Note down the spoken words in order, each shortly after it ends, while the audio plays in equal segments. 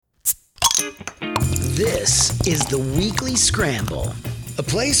This is the Weekly Scramble, a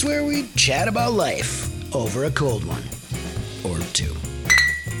place where we chat about life over a cold one or two.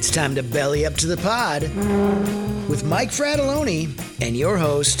 It's time to belly up to the pod with Mike Fratelloni and your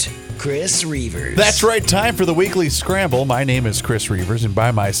host, Chris Reavers. That's right, time for the Weekly Scramble. My name is Chris Reavers, and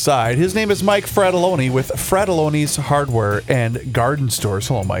by my side, his name is Mike Fratelloni with Fratelloni's Hardware and Garden Stores.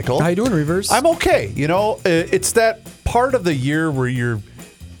 Hello, Michael. How you doing, Reavers? I'm okay. You know, it's that part of the year where your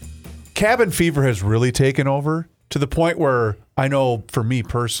cabin fever has really taken over to the point where I know for me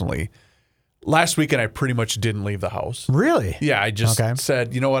personally, last weekend I pretty much didn't leave the house. Really? Yeah, I just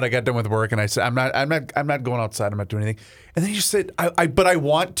said, you know what? I got done with work, and I said, I'm not going outside. I'm not doing anything. And then you said, but I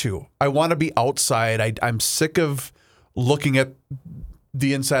want to. I want to be outside. I'm sick of looking at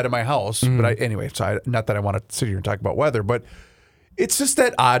the inside of my house. But not that I want to sit here and talk about weather, but it's just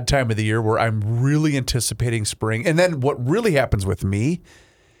that odd time of the year where I'm really anticipating spring. And then what really happens with me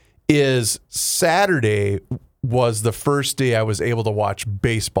is Saturday was the first day I was able to watch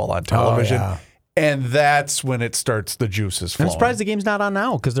baseball on television. Oh, yeah. And that's when it starts, the juices flowing. I'm surprised the game's not on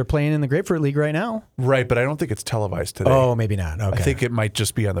now because they're playing in the Grapefruit League right now. Right, but I don't think it's televised today. Oh, maybe not. Okay. I think it might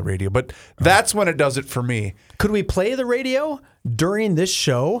just be on the radio. But that's when it does it for me. Could we play the radio during this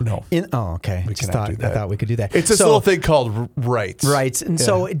show? No. Okay. We cannot do that. I thought we could do that. It's this little thing called rights. Rights. And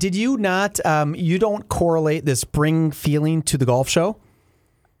so did you not, you don't correlate the spring feeling to the golf show?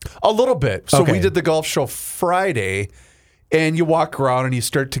 A little bit. So Okay. we did the golf show Friday, and you walk around and you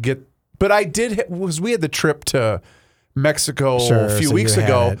start to get. But I did, we had the trip to Mexico a few weeks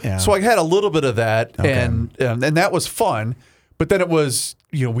ago. So I had a little bit of that, and that was fun. But then it was,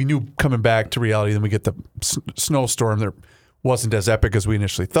 we knew coming back to reality, then we get the snowstorm that wasn't as epic as we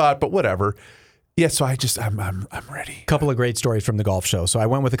initially thought, but whatever. Yeah, so I'm ready. A couple of great stories from the golf show. So I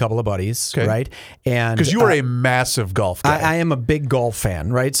went with a couple of buddies, right? And because you are a massive golf guy. I am a big golf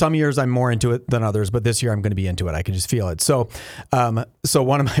fan, right? Some years I'm more into it than others, but this year I'm going to be into it. I can just feel it. So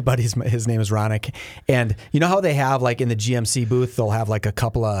one of my buddies, his name is Ronick, and you know how they have like in the GMC booth, they'll have like a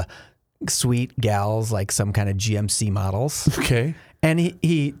couple of sweet gals, like some kind of GMC models. Okay. And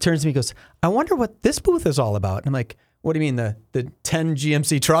he turns to me and goes, I wonder what this booth is all about. And I'm like, what do you mean the 10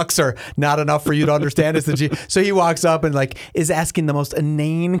 GMC trucks are not enough for you to understand? It's the G. So he walks up and like is asking the most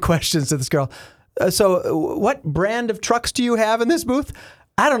inane questions to this girl. So what brand of trucks do you have in this booth?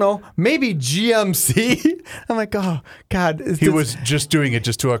 I don't know, maybe GMC. I'm like, oh God. He was just doing it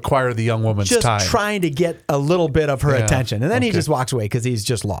just to acquire the young woman's time. Just trying to get a little bit of her attention. And then he just walks away because he's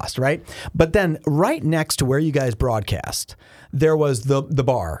just lost, right? But then right next to where you guys broadcast, there was the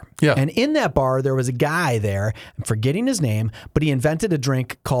bar. Yeah. And in that bar, there was a guy there, I'm forgetting his name, but he invented a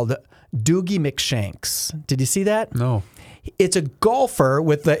drink called Doogie McShanks. Did you see that? No. It's a golfer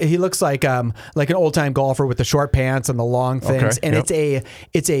he looks like an old time golfer with the short pants and the long things, and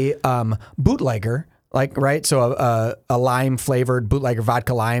it's a bootlegger, like right, so a lime flavored bootlegger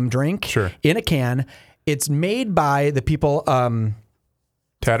vodka lime drink, in a can. It's made by the people.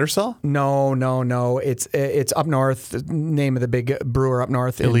 Tattersall? No. It's up north. The name of the big brewer up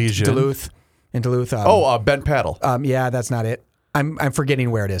north, Elysian. In Duluth. Bent Paddle. Yeah, that's not it. I'm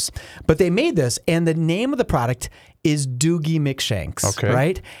forgetting where it is. But they made this, and the name of the product is Doogie McShanks. Okay.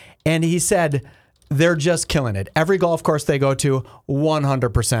 Right? And he said they're just killing it. Every golf course they go to,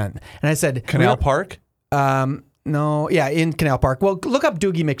 100%. And I said... Canal Park? No. Yeah, in Canal Park. Well, look up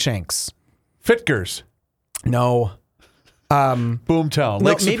Doogie McShanks. Fitgers? No. Boomtown,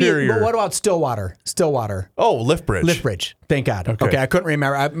 Lake Superior. But what about Stillwater? Oh, Liftbridge. Liftbridge. Thank God. Okay, I couldn't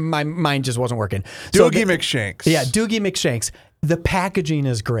remember. My mind just wasn't working. Doogie McShanks. Yeah, Doogie McShanks. The packaging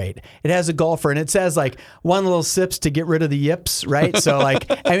is great. It has a golfer, and it says like one little sips to get rid of the yips, right? So like,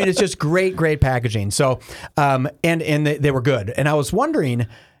 I mean, it's just great packaging. So, and they were good. And I was wondering,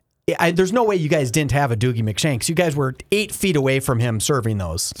 there's no way you guys didn't have a Doogie McShanks. You guys were 8 feet away from him serving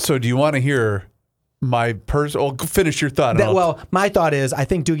those. So do you want to hear finish your thought. My thought is I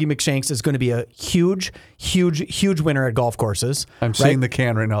think Doogie McShanks is going to be a huge winner at golf courses. I'm seeing the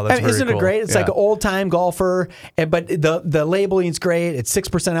can right now. That's very Isn't cool. it great? It's like an old time golfer, but the labeling's great. It's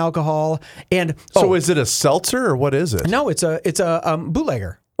 6% alcohol, and so is it a seltzer or what is it? No, it's a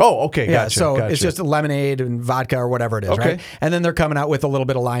bootlegger. Oh, okay, gotcha. Yeah, so gotcha. it's just lemonade and vodka or whatever it is, right? And then they're coming out with a little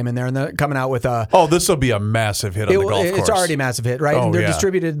bit of lime in there, and they're coming out with a... Oh, this will be a massive hit on the golf course. It's already a massive hit, right? Oh, and they're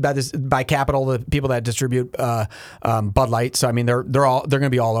distributed by Capital, the people that distribute Bud Light. So I mean, they're going to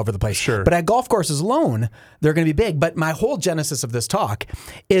be all over the place. Sure. But at golf courses alone, they're going to be big. But my whole genesis of this talk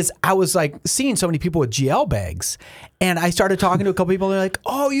is I was like seeing so many people with GL bags, and I started talking to a couple people. And they're like,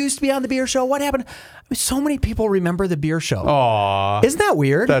 "Oh, you used to be on the beer show. What happened?" So many people remember the beer show. Aw, Isn't that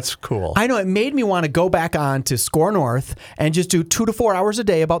weird? that's cool. I know. It made me want to go back on to Score North and just do 2 to 4 hours a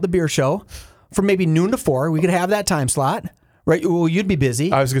day about the beer show from maybe noon to 4. We could have that time slot. Right? Well, you'd be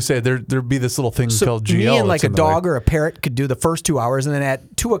busy. I was gonna say there'd be this little thing called GL. Me and like that's a in the way. dog or a parrot could do the first 2 hours, and then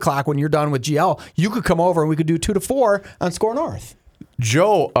at 2 o'clock when you're done with GL, you could come over and we could do 2 to 4 on Score North.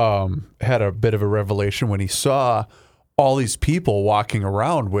 Joe had a bit of a revelation when he saw all these people walking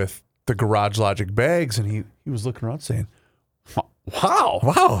around with the Garage Logic bags, and he was looking around saying,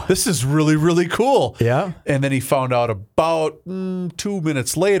 wow, this is really, really cool. Yeah. And then he found out about 2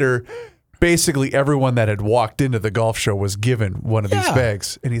 minutes later, basically everyone that had walked into the golf show was given one of these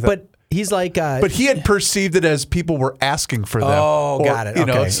bags. And he thought, But he's like, but he had perceived it as people were asking for them. Oh, got it. You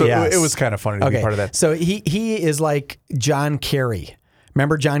know, Okay, so yes. it was kind of funny to be part of that. So he is like John Kerry.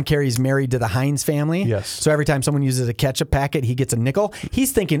 Remember John Kerry's married to the Heinz family? Yes. So every time someone uses a ketchup packet, he gets a nickel.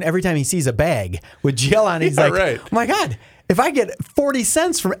 He's thinking every time he sees a bag with GL on it, he's like, right. oh my God, if I get 40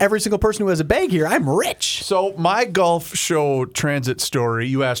 cents from every single person who has a bag here, I'm rich. So my golf show transit story,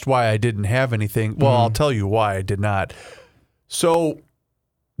 you asked why I didn't have anything. Well, I'll tell you why I did not. So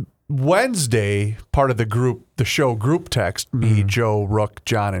Wednesday, part of the show group text, me, Joe, Rook,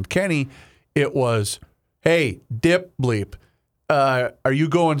 John, and Kenny, it was, hey, Dip Bleep, are you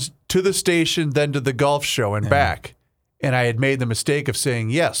going to the station, then to the golf show and back? And I had made the mistake of saying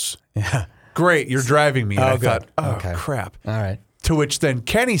yes. Yeah. Great, you're driving me. And I good. thought, oh, Okay. crap. All right. To which then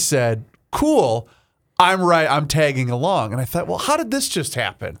Kenny said, cool, I'm right, I'm tagging along. And I thought, well, how did this just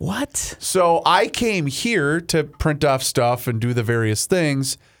happen? What? So I came here to print off stuff and do the various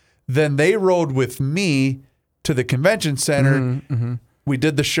things. Then they rode with me to the convention center. We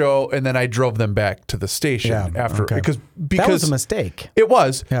did the show, and then I drove them back to the station after. okay. Because That was a mistake. it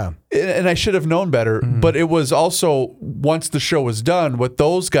was. Yeah. And I should have known better. But it was also, once the show was done, what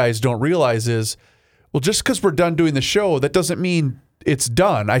those guys don't realize is, well, just because we're done doing the show, that doesn't mean it's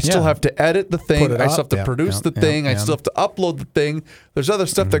done. I still Yeah. have to edit the thing. Put it I still up. have to Yeah, produce yeah, the thing. yeah, I still have to upload the thing. There's other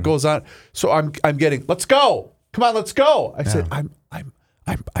stuff that goes on. So I'm getting, let's go. Come on, let's go. I said,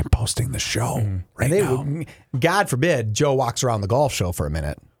 I'm posting the show right now. God forbid Joe walks around the golf show for a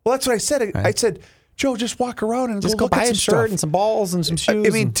minute. Well, that's what I said. I said, Joe, just walk around and Just go go look buy at a some shirt stuff. and some balls and some shoes. I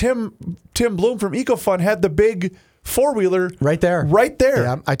mean, Tim Bloom from EcoFun had the big 4-wheeler right there. Right there.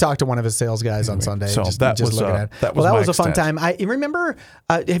 Yeah, I talked to one of his sales guys on Sunday. So just that was, looking at it. that was that my was a fun extent. time. You remember,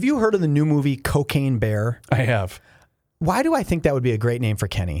 have you heard of the new movie Cocaine Bear? I have. Why do I think that would be a great name for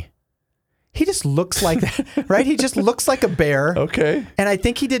Kenny? He just looks like that, right? He just looks like a bear. Okay. And I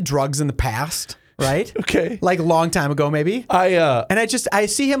think he did drugs in the past, right? Okay. Like a long time ago, maybe. I And I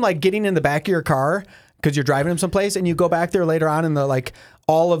see him like getting in the back of your car because you're driving him someplace, and you go back there later on, and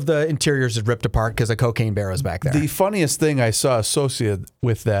all of the interiors is ripped apart because a cocaine bear was back there. The funniest thing I saw associated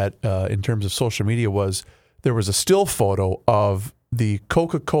with that in terms of social media was there was a still photo of the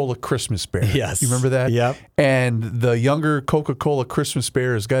Coca-Cola Christmas bear. Yes. You remember that? Yep. And the younger Coca-Cola Christmas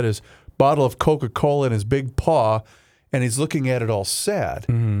bear has got his bottle of Coca-Cola in his big paw, and he's looking at it all sad.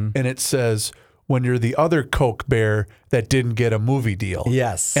 And it says, when you're the other Coke bear that didn't get a movie deal.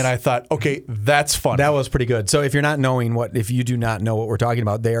 Yes. And I thought, okay, that's funny. That was pretty good. So if you do not know what we're talking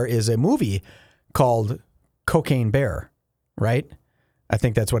about, there is a movie called Cocaine Bear, right? I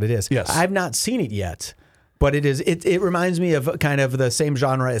think that's what it is. Yes. I've not seen it yet, but it reminds me of kind of the same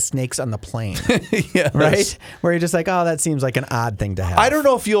genre as Snakes on the Plane, Yes. right? Where you're just like, oh, that seems like an odd thing to have. I don't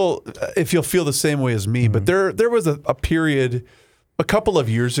know if you'll feel the same way as me, but there was a period a couple of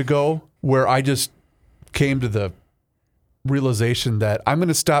years ago where I just came to the realization that I'm going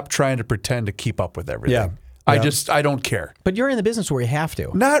to stop trying to pretend to keep up with everything. Yeah. I don't care. But you're in the business where you have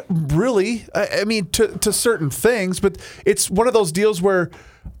to. Not really. I mean, to certain things, but it's one of those deals where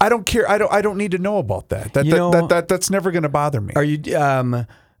I don't care. I don't need to know about that. That's never going to bother me.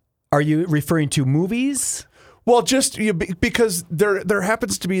 Are you referring to movies? Well, just because there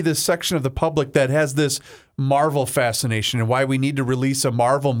happens to be this section of the public that has this Marvel fascination and why we need to release a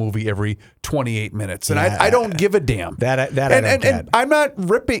Marvel movie every 28 minutes. And I don't give a damn. I don't get. And I'm not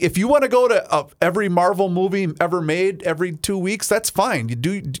ripping. If you want to go to every Marvel movie ever made every 2 weeks, that's fine.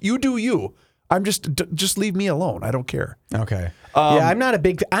 You do you. I'm just leave me alone. I don't care. Okay. Yeah, I'm not a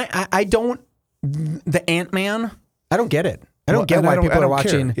big. I don't. The Ant-Man. I don't get it. I don't get why people are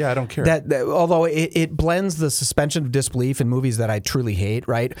watching. Yeah, I don't care. That although it blends the suspension of disbelief in movies that I truly hate.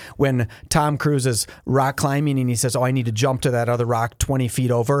 Right when Tom Cruise is rock climbing and he says, "Oh, I need to jump to that other rock 20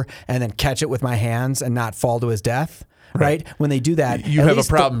 feet over and then catch it with my hands and not fall to his death." Right when they do that, you have a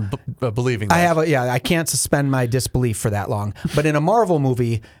problem believing that. I can't suspend my disbelief for that long. But in a Marvel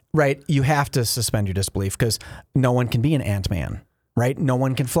movie, right, you have to suspend your disbelief because no one can be an Ant-Man. right? No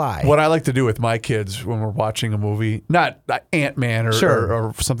one can fly. What I like to do with my kids when we're watching a movie, not Ant-Man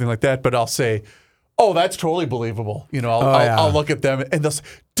or something like that, but I'll say, oh, that's totally believable. You know, I'll look at them and they'll say,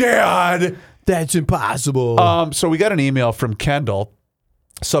 Dad, that's impossible. So we got an email from Kendall,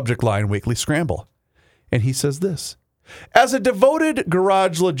 subject line, Weekly Scramble. And he says this: as a devoted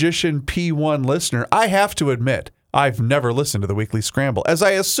Garage Logician P1 listener, I have to admit, I've never listened to the Weekly Scramble, as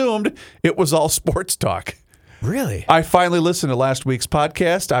I assumed it was all sports talk. Really? I finally listened to last week's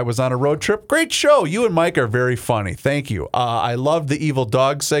podcast. I was on a road trip. Great show. You and Mike are very funny. Thank you. I loved the evil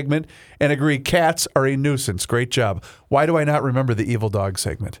dog segment and agree cats are a nuisance. Great job. Why do I not remember the evil dog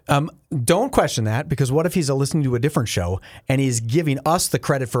segment? Don't question that, because what if he's listening to a different show and he's giving us the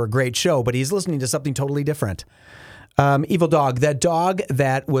credit for a great show, but he's listening to something totally different? Evil dog, that dog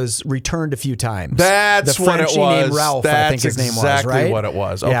that was returned a few times. That's the what it was. named Ralph, That's I think his name was, exactly right? what it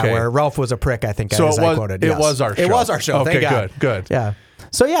was. Yeah, Okay. where Ralph was a prick, I think, So as I quoted. it was our show. It was our show. Okay, Thank God. good. Yeah.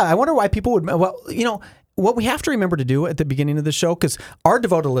 So, yeah, I wonder why people would, well, you know, what we have to remember to do at the beginning of the show, because our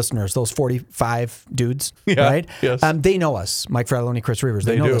devoted listeners, those 45 dudes, right? Yes. They know us, Mike Fratelloni, Chris Reavers.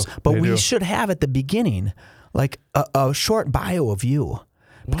 They know do. this. But They we do. should have at the beginning, like, a short bio of you.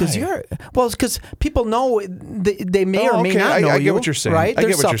 Because Why? it's because people know they may or may okay. not know I you. get what you're saying. Right? I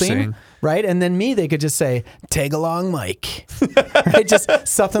There's get what you're something, saying. right? And then me, they could just say, "Tag along, Mike," right? Just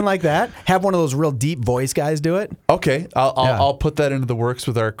something like that. Have one of those real deep voice guys do it. Okay, I'll put that into the works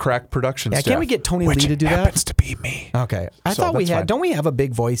with our crack production staff. Can't we get Tony Lee to do that? Happens to be me. Okay, I So thought we that's had. fine. Don't we have a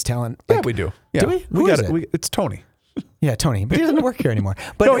big voice talent? Yeah, Like- we do. Yeah. Do we? Who got is it? It's Tony. Yeah, Tony, but he doesn't work here anymore.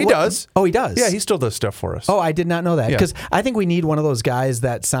 But No, he does. Oh, he does. Yeah, he still does stuff for us. Oh, I did not know that, Yeah. because I think we need one of those guys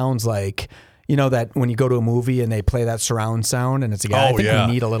that sounds like, you know, that when you go to a movie and they play that surround sound and it's a guy. I Oh, think yeah.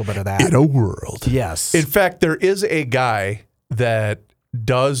 we need a little bit of that. In a world. Yes. In fact, there is a guy that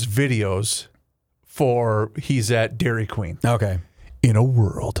does videos for, he's at Dairy Queen. Okay. In a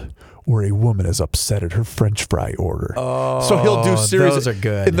world where a woman is upset at her French fry order. Oh, so he'll do series. those are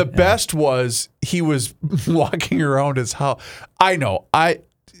good. And the best was he was walking around his house. I know. I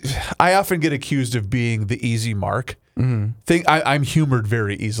often get accused of being the easy mark. I'm humored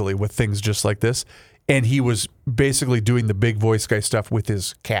very easily with things just like this. And he was basically doing the big voice guy stuff with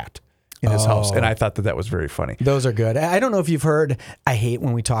his cat in his house. And I thought that was very funny. Those are good. I don't know if you've heard, I hate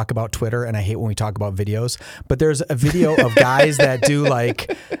when we talk about Twitter and I hate when we talk about videos, but there's a video of guys that do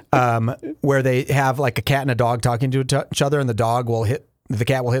like, where they have like a cat and a dog talking to each other and the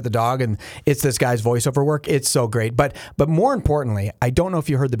cat will hit the dog, and it's this guy's voiceover work. It's so great. But more importantly, I don't know if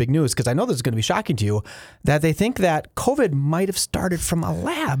you heard the big news, because I know this is going to be shocking to you, that they think that COVID might have started from a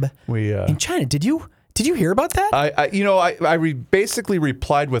lab in China. Did you hear about that? I basically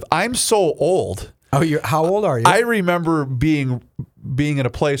replied with, I'm so old. Oh, how old are you? I remember being in a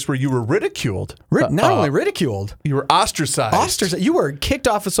place where you were ridiculed. Not only ridiculed, You were ostracized. You were kicked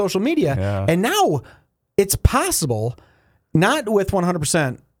off of social media. Yeah. And now it's possible, not with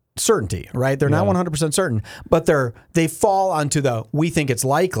 100% certainty, right? They're not 100% certain, but they fall onto we think it's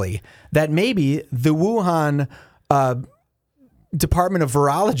likely that maybe the Wuhan Department of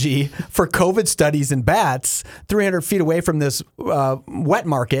Virology for COVID studies in bats 300 feet away from this wet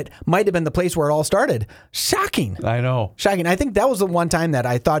market might have been the place where it all started. Shocking. I know. Shocking. I think that was the one time that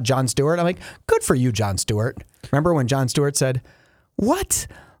I thought Jon Stewart, I'm like, good for you, Jon Stewart. Remember when Jon Stewart said, what?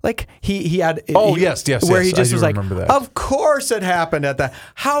 Like he had. Oh, yes. Where he I just do was like, remember that. of course it happened at that.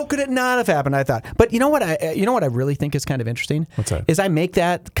 How could it not have happened? I thought. But you know what I really think is kind of interesting? What's that? Is I make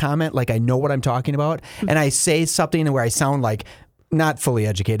that comment like I know what I'm talking about, and I say something where I sound like not fully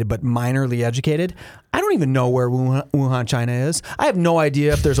educated, but minorly educated. I don't even know where Wuhan, China is. I have no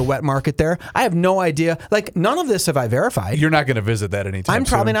idea if there's a wet market there. I have no idea. Like, none of this have I verified. You're not going to visit that anytime I'm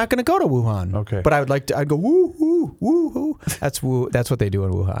probably soon. not going to go to Wuhan. Okay. But I would like to. I'd go woo hoo woo hoo. That's what they do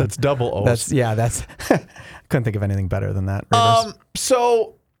in Wuhan. That's double O's. That's. Couldn't think of anything better than that. Reavers.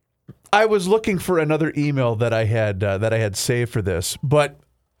 So I was looking for another email that I had saved for this, but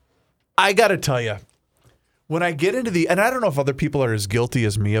I got to tell you, when I get into and I don't know if other people are as guilty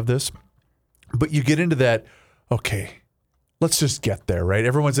as me of this, but you get into that, okay, let's just get there, right?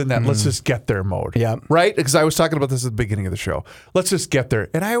 Everyone's in that let's just get there mode. Yeah. Right? Because I was talking about this at the beginning of the show. Let's just get there.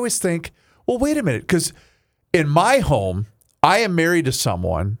 And I always think, well, wait a minute, because in my home, I am married to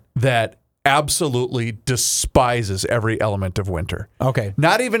someone that absolutely despises every element of winter. Okay.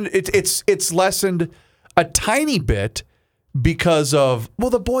 Not even it's lessened a tiny bit because of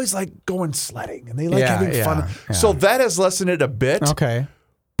the boys like going sledding and they like having fun. Yeah. So that has lessened it a bit. Okay.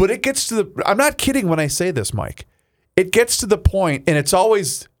 But it gets to I'm not kidding when I say this, Mike. It gets to the point, and it's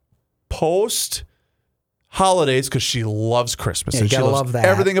always post holidays because she loves Christmas. Yeah, and you she gotta loves love that,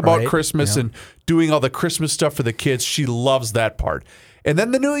 everything about right? Christmas Yeah. and doing all the Christmas stuff for the kids. She loves that part. And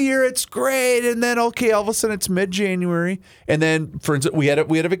then the new year, it's great. And then, okay, all of a sudden it's mid-January. And then, for instance, we had a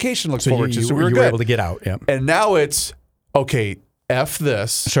vacation to look forward to, so we were you good. were able to get out. Yeah. And now it's, okay, F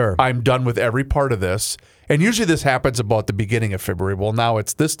this. Sure. I'm done with every part of this. And usually this happens about the beginning of February. Well, now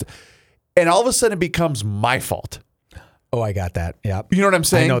it's this. And all of a sudden it becomes my fault. Oh, I got that. Yeah. You know what I'm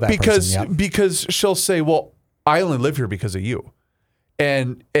saying? I know that because person, yep. because she'll say, "Well, I only live here because of you,"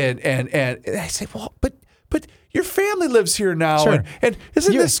 and I say, "Well, but your family lives here now, Sure. and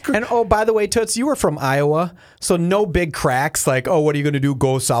isn't this?" And oh, by the way, Toots, you were from Iowa, so no big cracks like, oh, what are you going to do?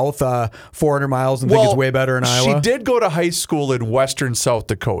 Go south 400 miles and think it's way better in Iowa? She did go to high school in western South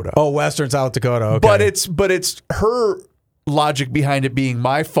Dakota. Oh, western South Dakota. Okay. But it's her logic behind it being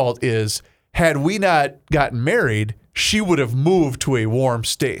my fault is had we not gotten married, she would have moved to a warm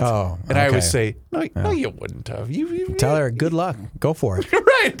state. Oh, and I always okay. say, no, you wouldn't have. You Tell her good luck. Go for it.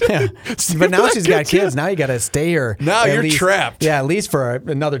 right. Yeah. But now she's got kids. Now you got to stay here. Now at you're least, trapped. Yeah, at least for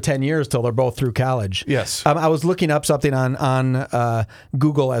another 10 years till they're both through college. Yes. I was looking up something on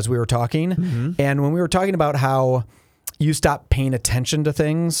Google as we were talking. Mm-hmm. And when we were talking about how you stop paying attention to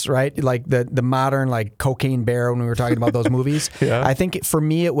things, right? Like the modern, like Cocaine Bear, when we were talking about those movies. Yeah. I think for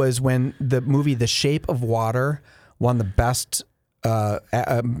me, it was when the movie The Shape of Water won the best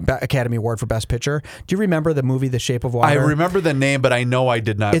Academy Award for Best Picture. Do you remember the movie The Shape of Water? I remember the name, but I know I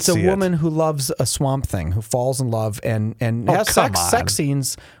did not It's see a woman who loves a swamp thing, who falls in love and has come on. sex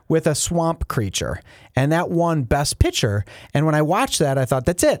scenes with a swamp creature. And that won Best Picture. And when I watched that, I thought,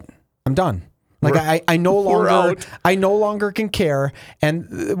 that's it. I'm done. Like I no longer can care.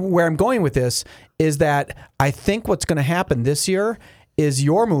 And where I'm going with this is that I think what's going to happen this year is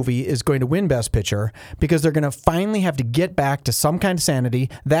your movie is going to win Best Picture because they're going to finally have to get back to some kind of sanity.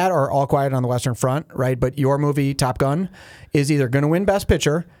 That or All Quiet on the Western Front, right? But your movie, Top Gun, is either going to win Best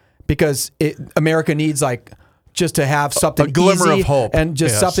Picture because America needs like just to have something a glimmer easy of hope and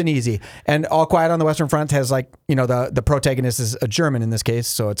just Yes. something easy. And All Quiet on the Western Front has like, you know, the protagonist is a German in this case,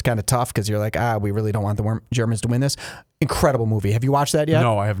 so it's kind of tough because you're like, we really don't want the Germans to win this. Incredible movie. Have you watched that yet?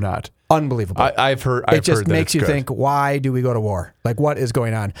 No, I have not. Unbelievable. I've heard. It just heard that makes it's you good. think, why do we go to war? Like, what is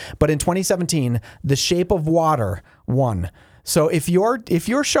going on? But in 2017, The Shape of Water won. So if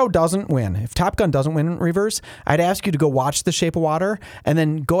your show doesn't win, if Top Gun doesn't win in reverse, I'd ask you to go watch The Shape of Water and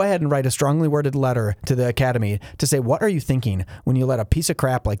then go ahead and write a strongly worded letter to the Academy to say, what are you thinking when you let a piece of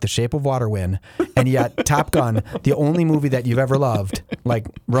crap like The Shape of Water win, and yet Top Gun, the only movie that you've ever loved, like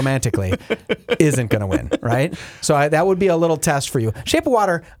romantically, isn't going to win, right? So that would be a little test for you. Shape of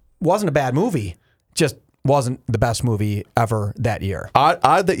Water wasn't a bad movie, just wasn't the best movie ever that year.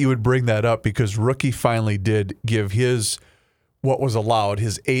 Odd that you would bring that up because Rookie finally did give his what was allowed,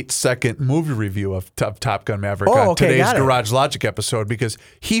 his 8-second movie review of Top Gun Maverick on today's got it. Garage Logic episode because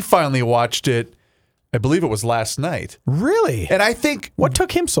he finally watched it, I believe it was last night. Really? And I think, What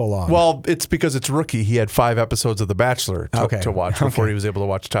took him so long? well, it's because it's Rookie. He had 5 episodes of The Bachelor to watch before he was able to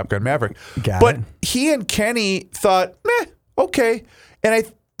watch Top Gun Maverick. But he and Kenny thought, okay.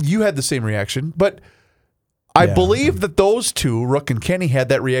 And you had the same reaction, but I believe that those two, Rook and Kenny, had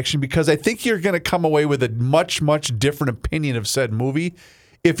that reaction because I think you're going to come away with a much, much different opinion of said movie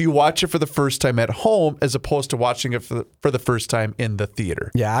if you watch it for the first time at home as opposed to watching it for the first time in the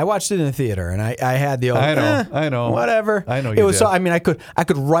theater. Yeah, I watched it in the theater, and I had the old, I know. whatever. I know it you was did. so. I mean, I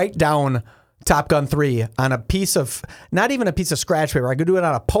could write down Top Gun 3 on a piece of, not even a piece of scratch paper. I could do it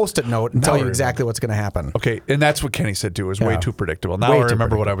on a Post-it note and tell you exactly what's going to happen. Okay, and that's what Kenny said too. It was way too predictable. Now Way I too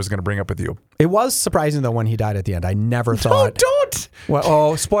remember what I was going to bring up with you. It was surprising though when he died at the end. I never thought. Don't.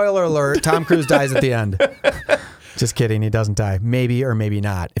 Well, spoiler alert: Tom Cruise dies at the end. Just kidding. He doesn't die. Maybe or maybe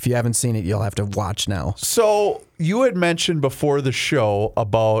not. If you haven't seen it, you'll have to watch now. So you had mentioned before the show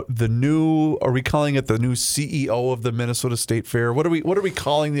about the new, are we calling it the new CEO of the Minnesota State Fair? What are we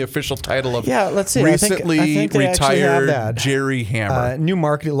calling the official title of Let's see. recently I think they actually have retired that. Jerry Hammer? New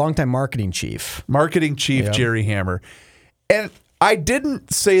longtime marketing chief. Marketing chief Jerry Hammer. And I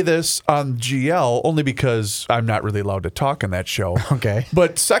didn't say this on GL only because I'm not really allowed to talk on that show. Okay.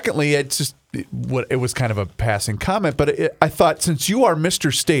 But secondly, it was kind of a passing comment, but I thought since you are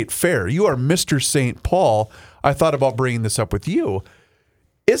Mr. State Fair, you are Mr. St. Paul, I thought about bringing this up with you.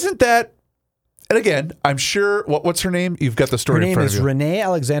 Isn't that, and again, I'm sure, what's her name? You've got the story Her in name front is of you. Renee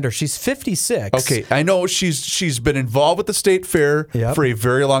Alexander. She's 56. Okay, I know she's been involved with the State Fair for a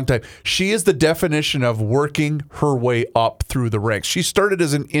very long time. She is the definition of working her way up through the ranks. She started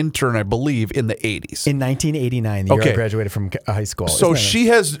as an intern, I believe, in the 80s. In 1989, the year I graduated from high school. So she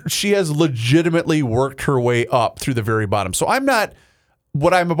has legitimately worked her way up through the very bottom. So I'm not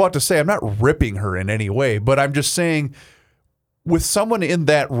what I'm about to say, I'm not ripping her in any way, but I'm just saying with someone in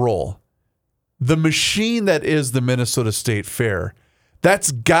that role, the machine that is the Minnesota State Fair,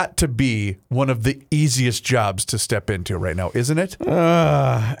 that's got to be one of the easiest jobs to step into right now, isn't it?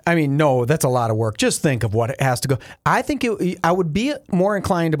 I mean, no, that's a lot of work. Just think of what it has to go. I think I would be more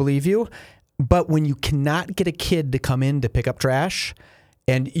inclined to believe you, but when you cannot get a kid to come in to pick up trash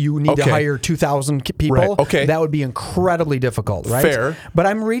and you need to hire 2,000 people, Right. Okay. that would be incredibly difficult, right? Fair. But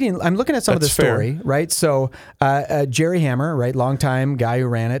I'm looking at some of the That's fair. story, right? So Jerry Hammer, right, longtime guy who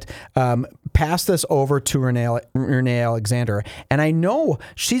ran it, passed this over to Renee Alexander. And I know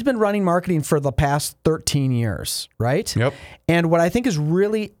she's been running marketing for the past 13 years, right? Yep. And what I think is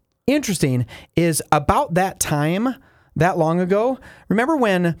really interesting is about that time, that long ago, remember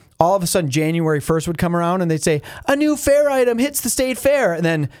when all of a sudden January 1st would come around and they'd say, a new fair item hits the state fair. And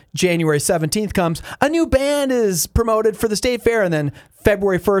then January 17th comes, a new band is promoted for the state fair. And then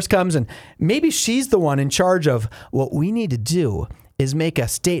February 1st comes, and maybe she's the one in charge of what we need to do is make a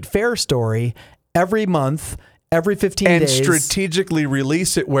state fair story every month, every 15 days. And strategically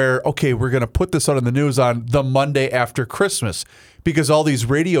release it where, okay, we're going to put this out in the news on the Monday after Christmas because all these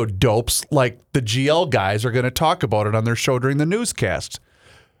radio dopes like the GL guys are going to talk about it on their show during the newscasts.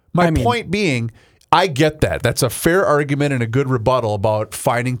 My point being, I get that. That's a fair argument and a good rebuttal about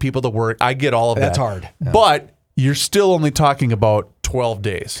finding people to work. I get all of that. That's hard. Yeah. But you're still only talking about 12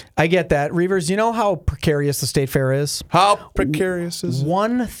 days. I get that. Reavers, you know how precarious the state fair is? How precarious is it?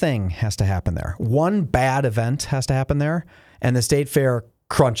 One thing has to happen there. One bad event has to happen there, and the state fair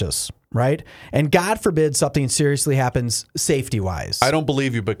crunches, right? And God forbid something seriously happens safety-wise. I don't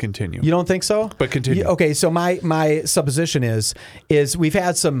believe you, but continue. You don't think so? But continue. Okay, so my supposition is we've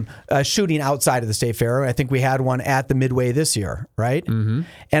had some shooting outside of the state fair. I think we had one at the Midway this year, right? Mm-hmm.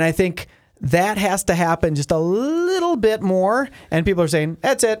 And I think that has to happen just a little bit more. And people are saying,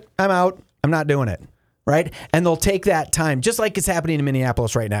 that's it. I'm out. I'm not doing it. Right? And they'll take that time, just like it's happening in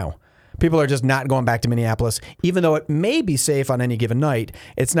Minneapolis right now. People are just not going back to Minneapolis, even though it may be safe on any given night.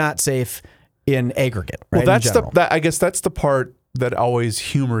 It's not safe in aggregate. Right? Well, I guess that's the part that always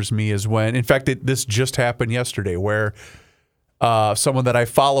humors me is when, in fact, this just happened yesterday where someone that I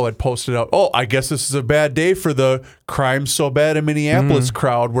follow had posted out, oh, I guess this is a bad day for the crime so bad in Minneapolis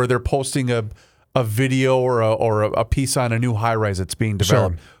crowd, where they're posting a video or a piece on a new high-rise that's being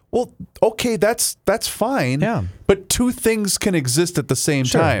developed. Sure. Well, okay, that's fine. Yeah. But two things can exist at the same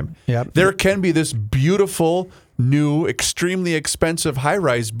time. Yep. There can be this beautiful, new, extremely expensive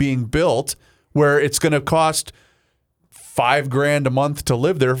high-rise being built where it's going to cost $5,000 a month to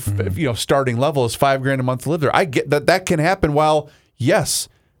live there. Starting level is $5,000 a month to live there. I get that can happen while, yes,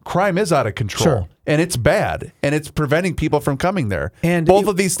 crime is out of control. Sure. And it's bad, and it's preventing people from coming there. And both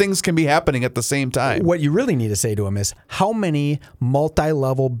of these things can be happening at the same time. What you really need to say to them is how many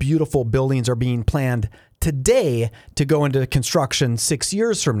multi-level, beautiful buildings are being planned today to go into construction 6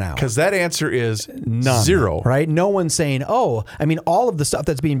 years from now? Because that answer is none. Zero. Right? No one's saying, all of the stuff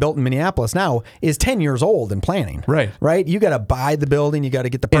that's being built in Minneapolis now is 10 years old in planning. Right. Right? You got to buy the building. You got to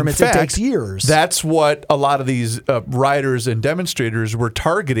get the permits. In fact, it takes years. That's what a lot of these riders and demonstrators were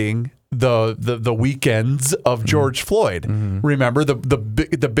targeting the weekends of George Floyd. Remember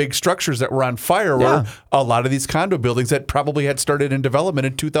the big structures that were on fire were a lot of these condo buildings that probably had started in development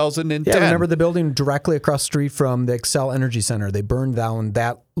in 2010. Yeah, remember the building directly across the street from the Xcel Energy Center? They burned down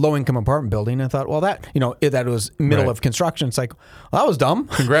that low-income apartment building. And I thought, well, that was middle of construction. It's like, well, that was dumb.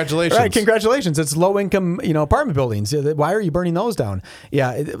 Congratulations. Right, congratulations. It's low-income, apartment buildings. Why are you burning those down?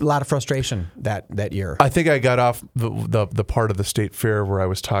 Yeah, a lot of frustration that year. I think I got off the part of the state fair where I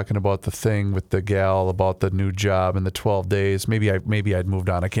was talking about the thing with the gal about the new job and the 12 days. Maybe I'd moved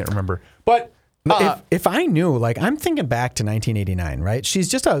on. I can't remember. But if I knew, I'm thinking back to 1989, right? She's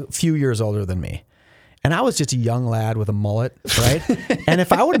just a few years older than me. And I was just a young lad with a mullet, right? And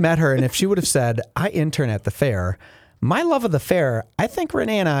if I would have met her and if she would have said, I intern at the fair, my love of the fair, I think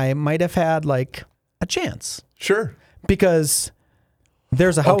Renee and I might have had a chance. Sure. Because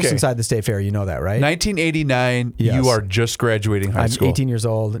there's a house inside the state fair. You know that, right? 1989, Yes. You are just graduating high school. I'm 18 years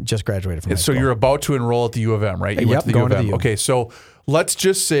old, just graduated from high school. So you're about to enroll at the U of M, right? You Yep, went to the going U of to M. the U. Okay, so let's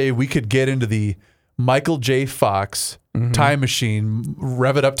just say we could get into the Michael J. Fox time machine,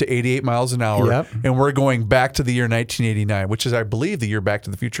 rev it up to 88 miles an hour, Yep. and we're going back to the year 1989, which is, I believe, the year Back to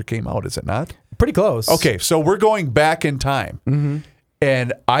the Future came out, is it not? Pretty close. Okay, so we're going back in time.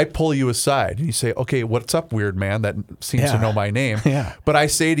 And I pull you aside and you say, okay, what's up, weird man that seems to know my name? Yeah. But I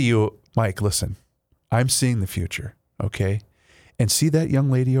say to you, Mike, listen, I'm seeing the future, okay? And see that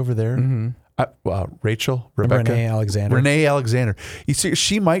young lady over there? Rebecca? Renee Alexander. Renee Alexander. You see,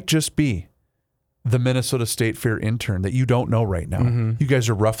 she might just be the Minnesota State Fair intern that you don't know right now. You guys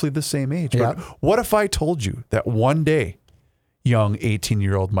are roughly the same age. Yep. But what if I told you that one day, young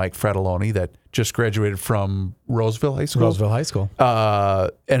 18-year-old Mike Fratelloni that just graduated from Roseville High School,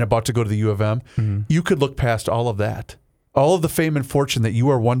 and about to go to the U of M, you could look past all of that, all of the fame and fortune that you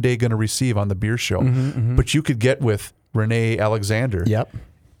are one day going to receive on the beer show, but you could get with Renee Alexander. Yep.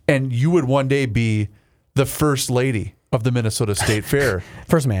 And you would one day be the first lady of the Minnesota State Fair.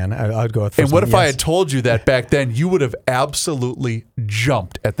 First man, I'd go with first And what man, if I yes. had told you that back then? You would have absolutely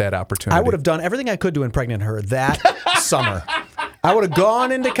jumped at that opportunity. I would have done everything I could to impregnate her that summer. I would have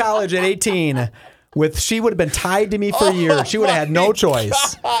gone into college at 18 she would have been tied to me for years. She would have had no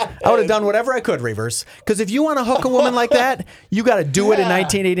choice. I would have done whatever I could, Reavers. Because if you want to hook a woman like that, you got to do it in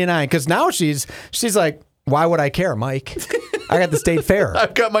 1989. Because now she's like, why would I care, Mike? I got the state fair.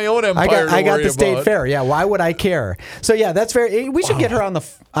 I've got my own empire. I got the state fair. Yeah, why would I care? So yeah, that's very. We should get her on the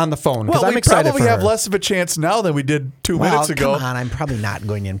phone because Well, I'm excited we probably for her. have less of a chance now than we did 2 minutes ago. Come on, I'm probably not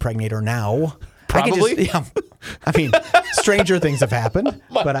going to impregnate her now. Probably? I mean, stranger things have happened,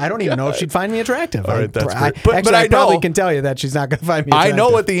 but I don't even know if she'd find me attractive. All right, that's I, great. But actually, I I probably know- can tell you that she's not going to find me I attractive. know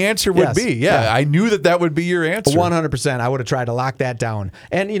what the answer would Yes. be. Yeah, I knew that would be your answer. 100%. I would have tried to lock that down.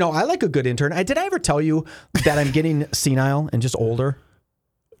 And, I like a good intern. Did I ever tell you that I'm getting senile and just older?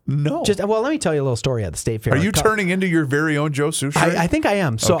 No. Let me tell you a little story at the state fair. Are you turning into your very own Joe Souchere? I think I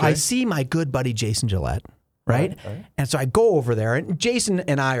am. So Okay. I see my good buddy Jason Gillette, right? And so I go over there, and Jason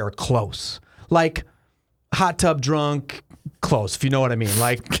and I are close, like hot tub drunk, close, if you know what I mean,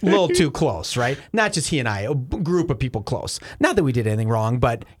 like a little too close, right? Not just he and I, a group of people close. Not that we did anything wrong,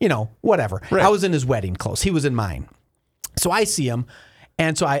 but whatever. Right. I was in his wedding close. He was in mine. So I see him.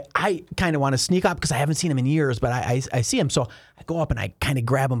 And so I kind of want to sneak up because I haven't seen him in years, but I see him. So I go up and I kind of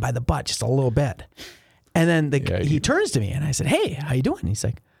grab him by the butt just a little bit. And then he turns to me and I said, "Hey, how you doing?" And he's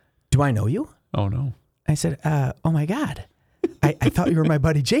like, "Do I know you?" Oh, no. I said, "Oh my God. I thought you were my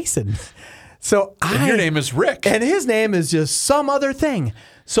buddy Jason." So And your name is Rick. and his name is just some other thing.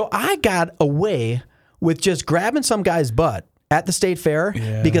 So I got away with just grabbing some guy's butt at the state fair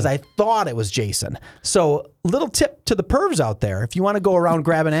because I thought it was Jason. So little tip to the pervs out there. If you want to go around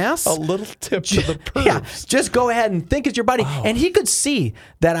grabbing ass. A little tip to the pervs. Yeah, just go ahead and think it's your buddy. And he could see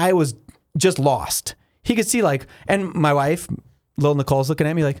that I was just lost. He could see and my wife, Lil Nicole's looking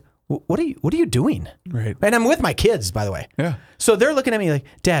at me like, what are you doing? Right. And I'm with my kids, by the way. Yeah. So they're looking at me like,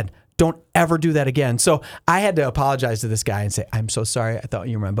 "Dad, don't ever do that again." So I had to apologize to this guy and say, "I'm so sorry. I thought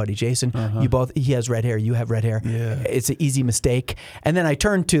you were my buddy Jason. He has red hair. You have red hair. Yeah. It's an easy mistake." And then I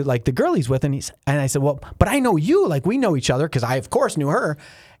turned to the girl he's with and I said, "Well, but I know you. We know each other," because I of course knew her.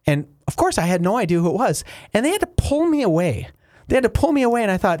 And of course I had no idea who it was. And they had to pull me away.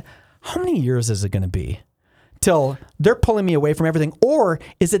 And I thought, how many years is it going to be till they're pulling me away from everything? Or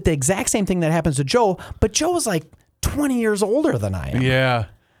is it the exact same thing that happens to Joe, but Joe is 20 years older than I am? Yeah.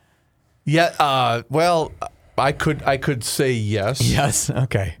 Yeah. Well, I could say yes. Yes.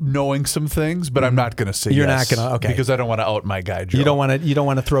 Okay. Knowing some things, but I'm not going to say You're yes. not gonna- okay. Because I don't want to out my guy, Joe. You don't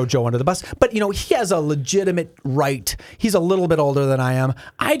want to throw Joe under the bus, but he has a legitimate right. He's a little bit older than I am.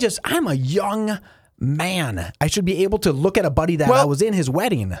 I'm a young man. I should be able to look at a buddy that I was in his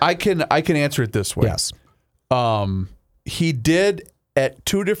wedding. I can answer it this way. Yes. He did at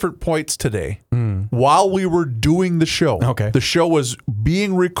 2 different points today while we were doing the show. Okay. The show was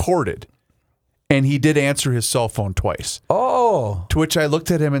being recorded, and he did answer his cell phone twice. Oh, To which I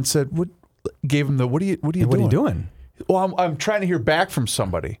looked at him and said, "What?" Gave him the what are you doing? what are you doing? Well, I'm trying to hear back from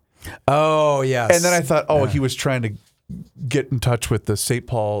somebody. Oh, yes. And then I thought, he was trying to get in touch with the St.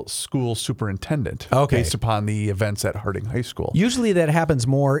 Paul school superintendent based upon the events at Harding High School. Usually that happens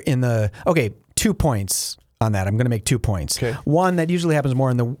more in 2 points on that. I'm going to make 2 points. Okay. One, that usually happens more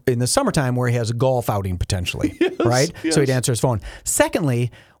in the summertime where he has a golf outing potentially, right? yes. So he'd answer his phone.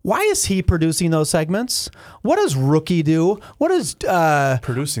 Secondly, why is he producing those segments? What does Rookie do? What does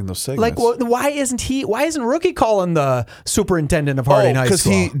Producing those segments. why isn't Rookie calling the superintendent of Harding High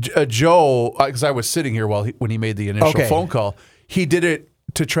School? Because Joe, because I was sitting here when he made the initial Okay. phone call, he did it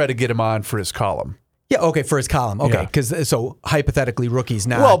to try to get him on for his column. Yeah, okay, for his column. Okay, Yeah. because so hypothetically, Rookie's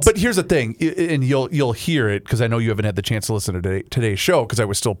not. Well, but here's the thing, and you'll hear it because I know you haven't had the chance to listen to today's show because I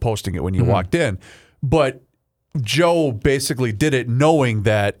was still posting it when you walked in. But Joe basically did it knowing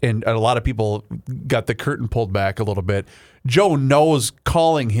that, and a lot of people got the curtain pulled back a little bit. Joe knows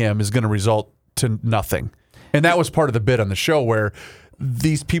calling him is going to result to nothing. And that was part of the bit on the show where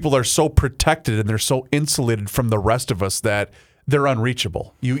these people are so protected and they're so insulated from the rest of us that they're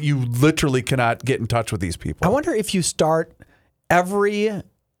unreachable. You literally cannot get in touch with these people. I wonder if you start every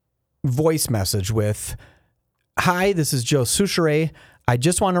voice message with, "Hi, this is Joe Souchere. I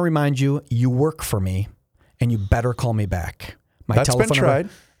just want to remind you, you work for me, and you better call me back. My That's telephone been tried.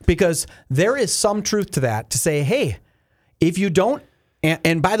 number, because there is some truth to that, to say, hey, if you don't,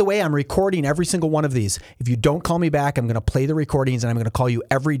 and by the way, I'm recording every single one of these. If you don't call me back, I'm going to play the recordings, and I'm going to call you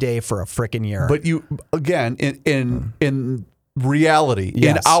every day for a frickin' year. But you, again, in reality,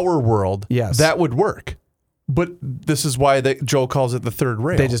 Yes. in our world, Yes. that would work. But this is why Joe calls it the third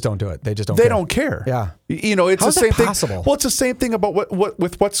rail. They just don't do it. They just don't They care. don't care. Yeah. You know, it's How's the that same thing. possible? Well, it's the same thing about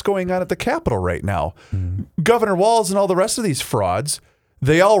what's going on at the Capitol right now. Mm-hmm. Governor Walz and all the rest of these frauds,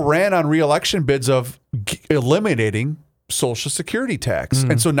 they all ran on re-election bids of eliminating Social Security tax.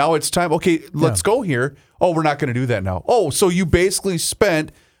 Mm-hmm. And so now it's time, okay, let's go here. Oh, we're not going to do that now. Oh, so you basically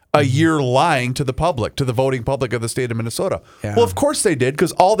spent a year lying to the public, to the voting public of the state of Minnesota. Yeah. Well, of course they did,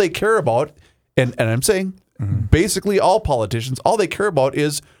 because all they care about, and I'm saying basically all politicians, all they care about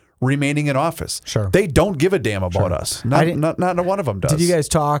is remaining in office. Sure. They don't give a damn about us. Not one of them does. Did you guys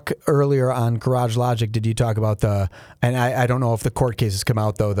talk earlier on Garage Logic? Did you talk about and I don't know if the court cases come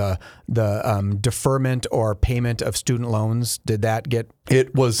out though, the deferment or payment of student loans? Did that get?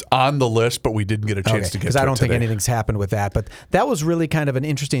 It was on the list, but we didn't get a chance to get to it because I don't think today. anything's happened with that. But that was really kind of an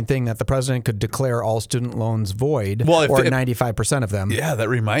interesting thing, that the president could declare all student loans void, Well, or 95% of them. Yeah, that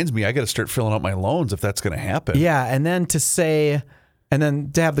reminds me. I got to start filling out my loans if that's going to happen. Yeah, and then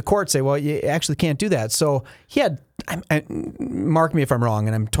to have the court say, well, you actually can't do that. So he had, mark me if I'm wrong,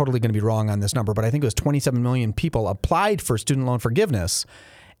 and I'm totally going to be wrong on this number, but I think it was 27 million people applied for student loan forgiveness.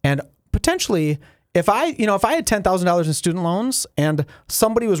 And potentially, if I had $10,000 in student loans and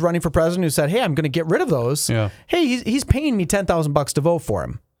somebody was running for president who said, hey, I'm going to get rid of those. Yeah. Hey, he's paying me $10,000 to vote for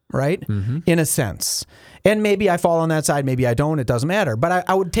him. Right? Mm-hmm. In a sense. And maybe I fall on that side, maybe I don't, it doesn't matter. But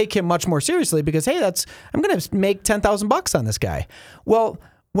I would take him much more seriously, because, hey, I'm going to make $10,000 on this guy. Well,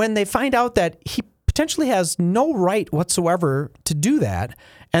 when they find out that he potentially has no right whatsoever to do that,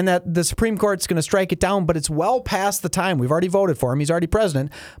 and that the Supreme Court's going to strike it down, but it's well past the time. We've already voted for him. He's already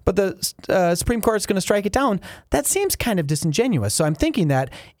president. But the Supreme Court's going to strike it down. That seems kind of disingenuous. So I'm thinking that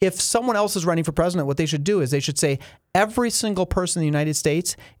if someone else is running for president, what they should do is they should say every single person in the United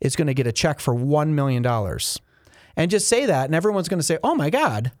States is going to get a check for $1 million. And just say that, and everyone's going to say, oh, my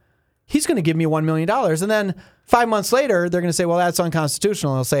God, he's going to give me $1 million. And then 5 months later, they're going to say, well, that's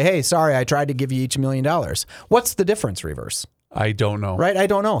unconstitutional. And they'll say, hey, sorry, I tried to give you each $1 million. What's the difference, Reavers? I don't know. Right? I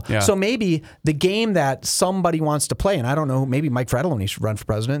don't know. Yeah. So maybe the game that somebody wants to play, and I don't know, maybe Mike Fratelloni should run for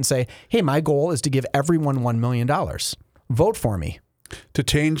president and say, hey, my goal is to give everyone $1 million. Vote for me. To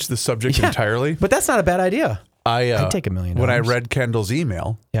change the subject entirely, But that's not a bad idea. I'd take $1 million. When I read Kendall's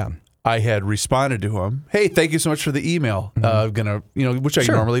email, Yeah. I had responded to him, hey, thank you so much for the email. I'm gonna, which I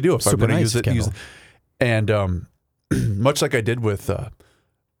Sure. normally do if Super I'm going nice, to use it. And much like I did with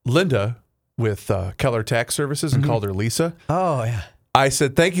Linda with Keller Tax Services and called her Lisa, Oh, yeah. I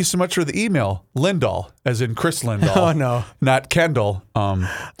said, thank you so much for the email, Lindahl, as in Chris Lindahl. Oh, no. Not Kendall.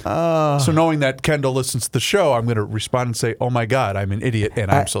 So knowing that Kendall listens to the show, I'm going to respond and say, oh my God, I'm an idiot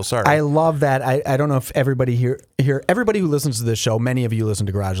and I'm so sorry. I love that. I don't know if everybody here, everybody who listens to this show, many of you listen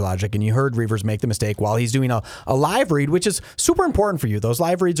to Garage Logic, and you heard Reavers make the mistake while he's doing a live read, which is super important for you. Those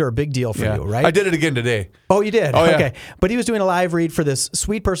live reads are a big deal for you, right? I did it again today. Oh, you did? Oh, yeah. Okay. But he was doing a live read for this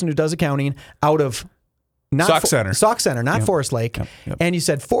sweet person who does accounting out of Sauk Center. Sauk Center, not Forest Lake. Yep. And you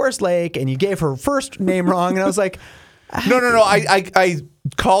said Forest Lake, and you gave her first name wrong, and I was like, No. I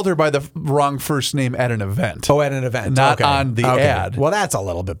called her by the wrong first name at an event. oh, at an event, Not okay. on the Okay. ad. Well, that's a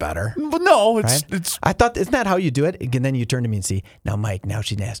little bit better. But no, it's Right? it's I thought, isn't that how you do it? And then you turn to me and see, now, Mike, now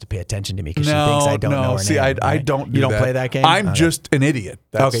she has to pay attention to me because she thinks I don't know her See, name. I right? don't. You don't play that game. I'm Okay. just an idiot.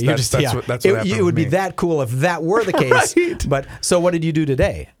 That's, Okay, that's what happened it would with be me. that cool if that were the case. Right. But so, what did you do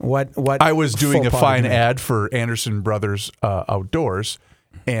today? What? I was doing a faux pas fine did you make? ad for Anderson Brothers Outdoors,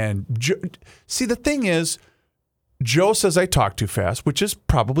 and see, the thing is, Joe says I talk too fast, which is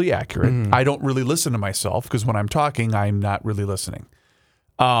probably accurate. Mm-hmm. I don't really listen to myself because when I'm talking, I'm not really listening.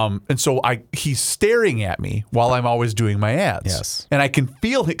 And so he's staring at me while I'm always doing my ads. Yes. And I can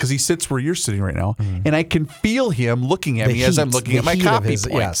feel him because he sits where you're sitting right now, and I can feel him looking at The me as I'm heat- looking the at my heat of copy his-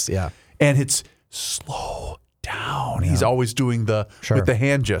 points. yes, yeah. And it's slow down. He's always doing Sure. with the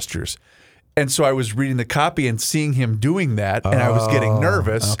hand gestures. And so I was reading the copy and seeing him doing that, and I was getting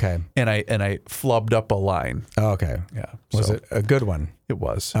nervous. okay. And I flubbed up a line. Okay. Yeah. Was so it a good one? It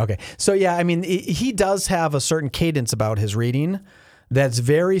was. Okay. So yeah, I mean, he does have a certain cadence about his reading that's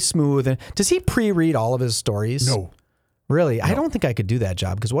very smooth. And does he pre-read all of his stories? No. Really? I don't think I could do that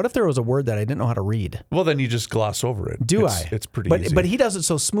job because what if there was a word that I didn't know how to read? Well, then you just gloss over it. Do It's- I? It's pretty but, easy. But he does it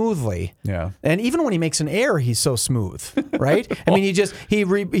so smoothly. Yeah. And even when he makes an error, he's so smooth, right? I mean, he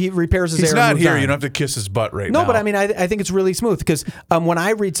repairs his He's error. not and moves here. on. You don't have to kiss his butt right now. No, but I mean, I think it's really smooth because when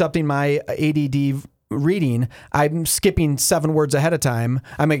I read something, my ADD reading, I'm skipping 7 words ahead of time.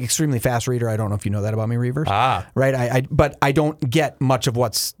 I'm an extremely fast reader. I don't know if you know that about me, Reavers. Right? But I don't get much of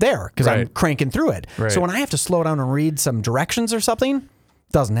what's there because I'm Right. cranking through it. Right. So when I have to slow down and read some directions or something,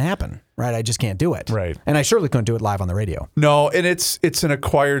 it doesn't happen. Right? I just can't do it. Right. And I surely couldn't do it live on the radio. No, and it's an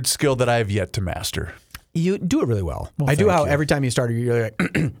acquired skill that I have yet to master. You do it really well. I do thank how you. every time you start, you're like,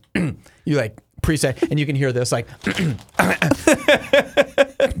 you like preset, and you can hear this like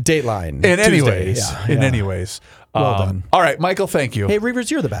Dateline. In any Tuesday. ways. Yeah, In yeah. any ways. Well done. All right, Michael, thank you. Hey,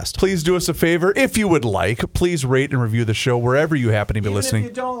 Reavers, you're the best. Please do us a favor. If you would like, please rate and review the show wherever you happen to be listening.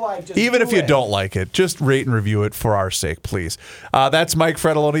 Even if you don't like, just Even do if you it. don't like it, just rate and review it for our sake, please. That's Mike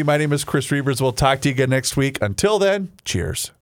Fredoloni. My name is Chris Reavers. We'll talk to you again next week. Until then, cheers.